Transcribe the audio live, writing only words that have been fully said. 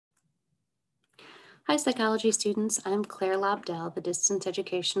Hi, psychology students. I'm Claire Lobdell, the Distance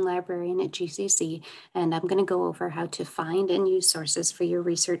Education Librarian at GCC, and I'm going to go over how to find and use sources for your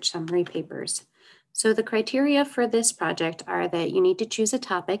research summary papers. So the criteria for this project are that you need to choose a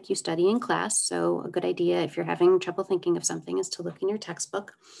topic you study in class. So a good idea if you're having trouble thinking of something is to look in your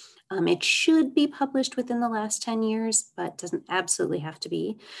textbook. It should be published within the last 10 years, but doesn't absolutely have to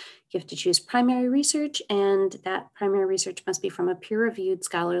be. You have to choose primary research, and that primary research must be from a peer-reviewed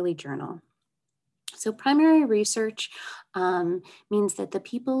scholarly journal. So primary research means that the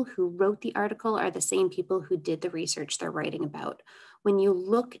people who wrote the article are the same people who did the research they're writing about. When you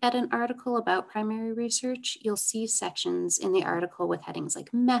look at an article about primary research, you'll see sections in the article with headings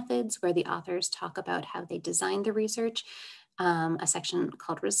like methods, where the authors talk about how they designed the research, a section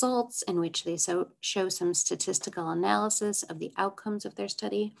called results, in which they show some statistical analysis of the outcomes of their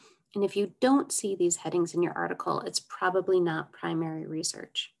study. And if you don't see these headings in your article, it's probably not primary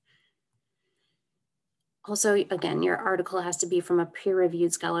research. Also, again, your article has to be from a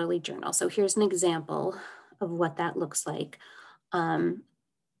peer-reviewed scholarly journal. So here's an example of what that looks like.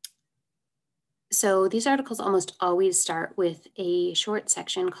 So these articles almost always start with a short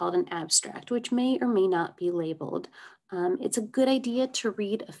section called an abstract, which may or may not be labeled. It's a good idea to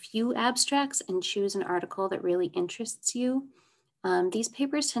read a few abstracts and choose an article that really interests you. These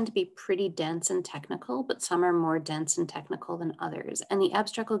papers tend to be pretty dense and technical, but some are more dense and technical than others. And the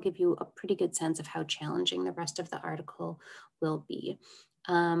abstract will give you a pretty good sense of how challenging the rest of the article will be.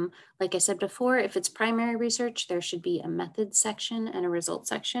 Like I said before, if it's primary research, there should be a methods section and a results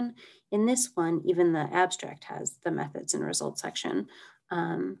section. In this one, even the abstract has the methods and results section.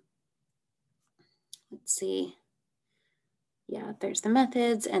 Let's see. Yeah, there's the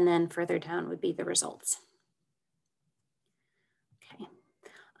methods, and then further down would be the results. Okay.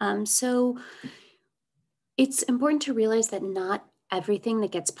 So it's important to realize that not everything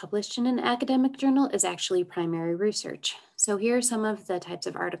that gets published in an academic journal is actually primary research. So here are some of the types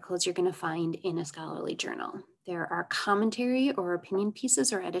of articles you're going to find in a scholarly journal. There are commentary or opinion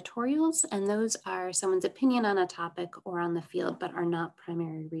pieces or editorials, and those are someone's opinion on a topic or on the field, but are not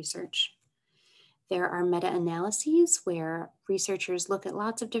primary research. There are meta-analyses where researchers look at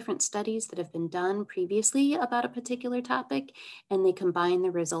lots of different studies that have been done previously about a particular topic, and they combine the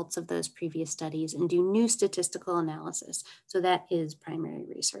results of those previous studies and do new statistical analysis. So that is primary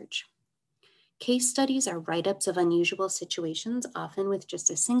research. Case studies are write-ups of unusual situations, often with just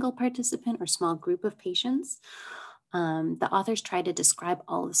a single participant or small group of patients. The authors try to describe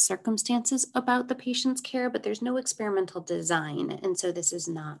all the circumstances about the patient's care, but there's no experimental design, and so this is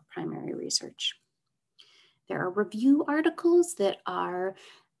not primary research. There are review articles that are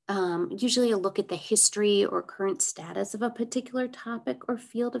usually a look at the history or current status of a particular topic or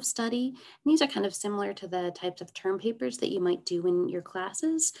field of study. And these are kind of similar to the types of term papers that you might do in your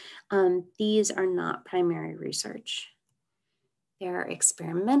classes. These are not primary research. There are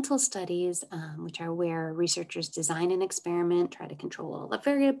experimental studies, which are where researchers design an experiment, try to control all the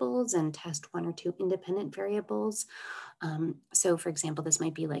variables, and test one or two independent variables. So for example, this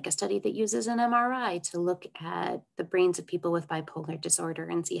might be like a study that uses an MRI to look at the brains of people with bipolar disorder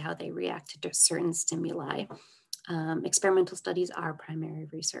and see how they react to certain stimuli. Experimental studies are primary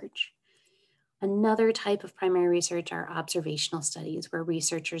research. Another type of primary research are observational studies, where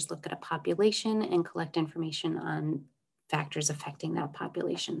researchers look at a population and collect information on factors affecting that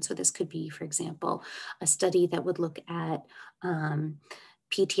population. So this could be, for example, a study that would look at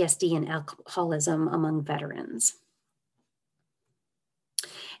PTSD and alcoholism among veterans.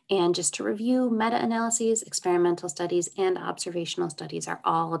 And just to review, meta-analyses, experimental studies, and observational studies are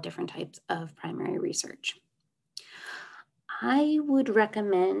all different types of primary research. I would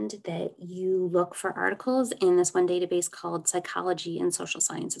recommend that you look for articles in this one database called Psychology and Social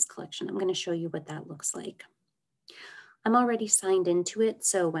Sciences Collection. I'm going to show you what that looks like. I'm already signed into it,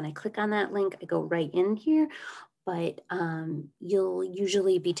 so when I click on that link, I go right in here, but you'll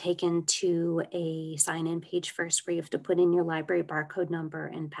usually be taken to a sign-in page first where you have to put in your library barcode number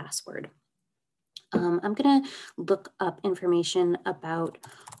and password. I'm going to look up information about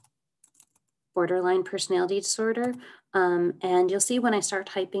borderline personality disorder. And you'll see when I start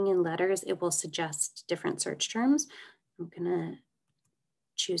typing in letters, it will suggest different search terms. I'm gonna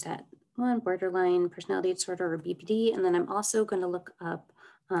choose that one, borderline personality disorder or BPD. And then I'm also gonna look up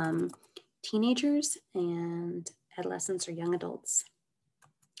teenagers and adolescents or young adults.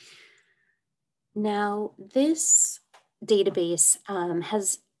 Now, this database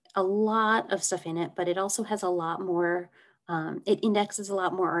has a lot of stuff in it, but it also has a lot more it indexes a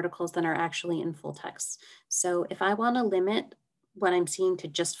lot more articles than are actually in full text. So if I want to limit what I'm seeing to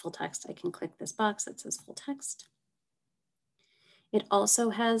just full text, I can click this box that says full text. It also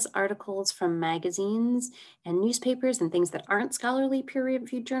has articles from magazines and newspapers and things that aren't scholarly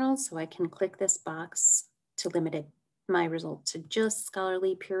peer-reviewed journals. So I can click this box to limit my result to just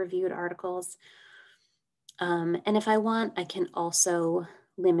scholarly peer-reviewed articles. And if I want, I can also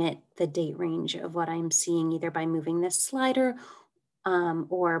limit the date range of what I'm seeing either by moving this slider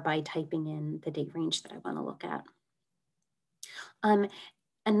or by typing in the date range that I want to look at. Um,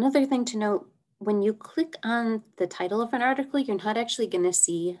 Another thing to note, when you click on the title of an article, you're not actually going to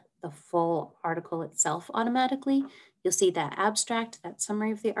see the full article itself automatically. You'll see that abstract, that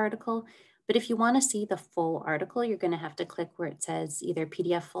summary of the article. But if you want to see the full article, you're going to have to click where it says either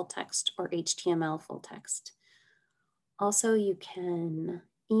PDF full text or HTML full text. Also, you can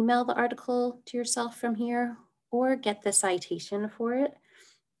email the article to yourself from here or get the citation for it,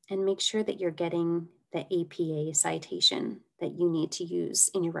 and make sure that you're getting the APA citation that you need to use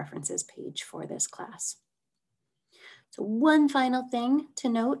in your references page for this class. So one final thing to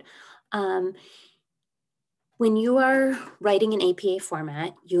note, when you are writing an APA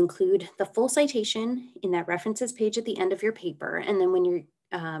format, you include the full citation in that references page at the end of your paper. And then when you're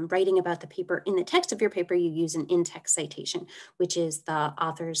writing about the paper in the text of your paper, you use an in-text citation, which is the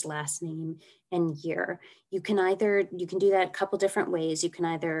author's last name and year. You can do that a couple different ways. You can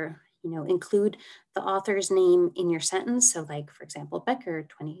either include the author's name in your sentence. So like, for example, Becker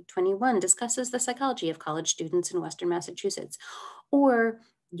 2021 discusses the psychology of college students in Western Massachusetts. Or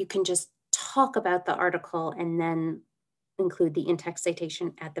you can just talk about the article and then include the in-text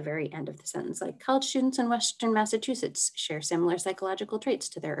citation at the very end of the sentence, like college students in Western Massachusetts share similar psychological traits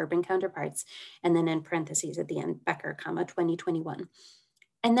to their urban counterparts. And then in parentheses at the end, Becker, 2021.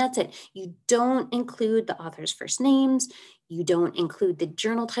 And that's it. You don't include the author's first names. You don't include the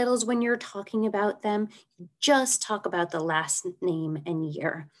journal titles when you're talking about them. You just talk about the last name and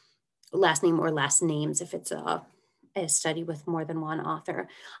year, last name or last names if it's a study with more than one author.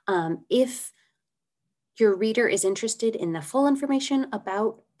 If your reader is interested in the full information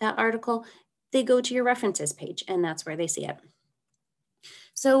about that article, they go to your references page and that's where they see it.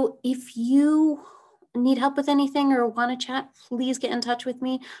 So if you need help with anything or want to chat, please get in touch with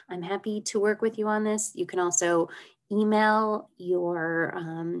me. I'm happy to work with you on this. You can also email your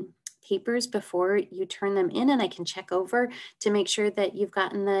papers before you turn them in, and I can check over to make sure that you've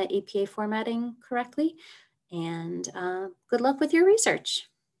gotten the APA formatting correctly. And good luck with your research.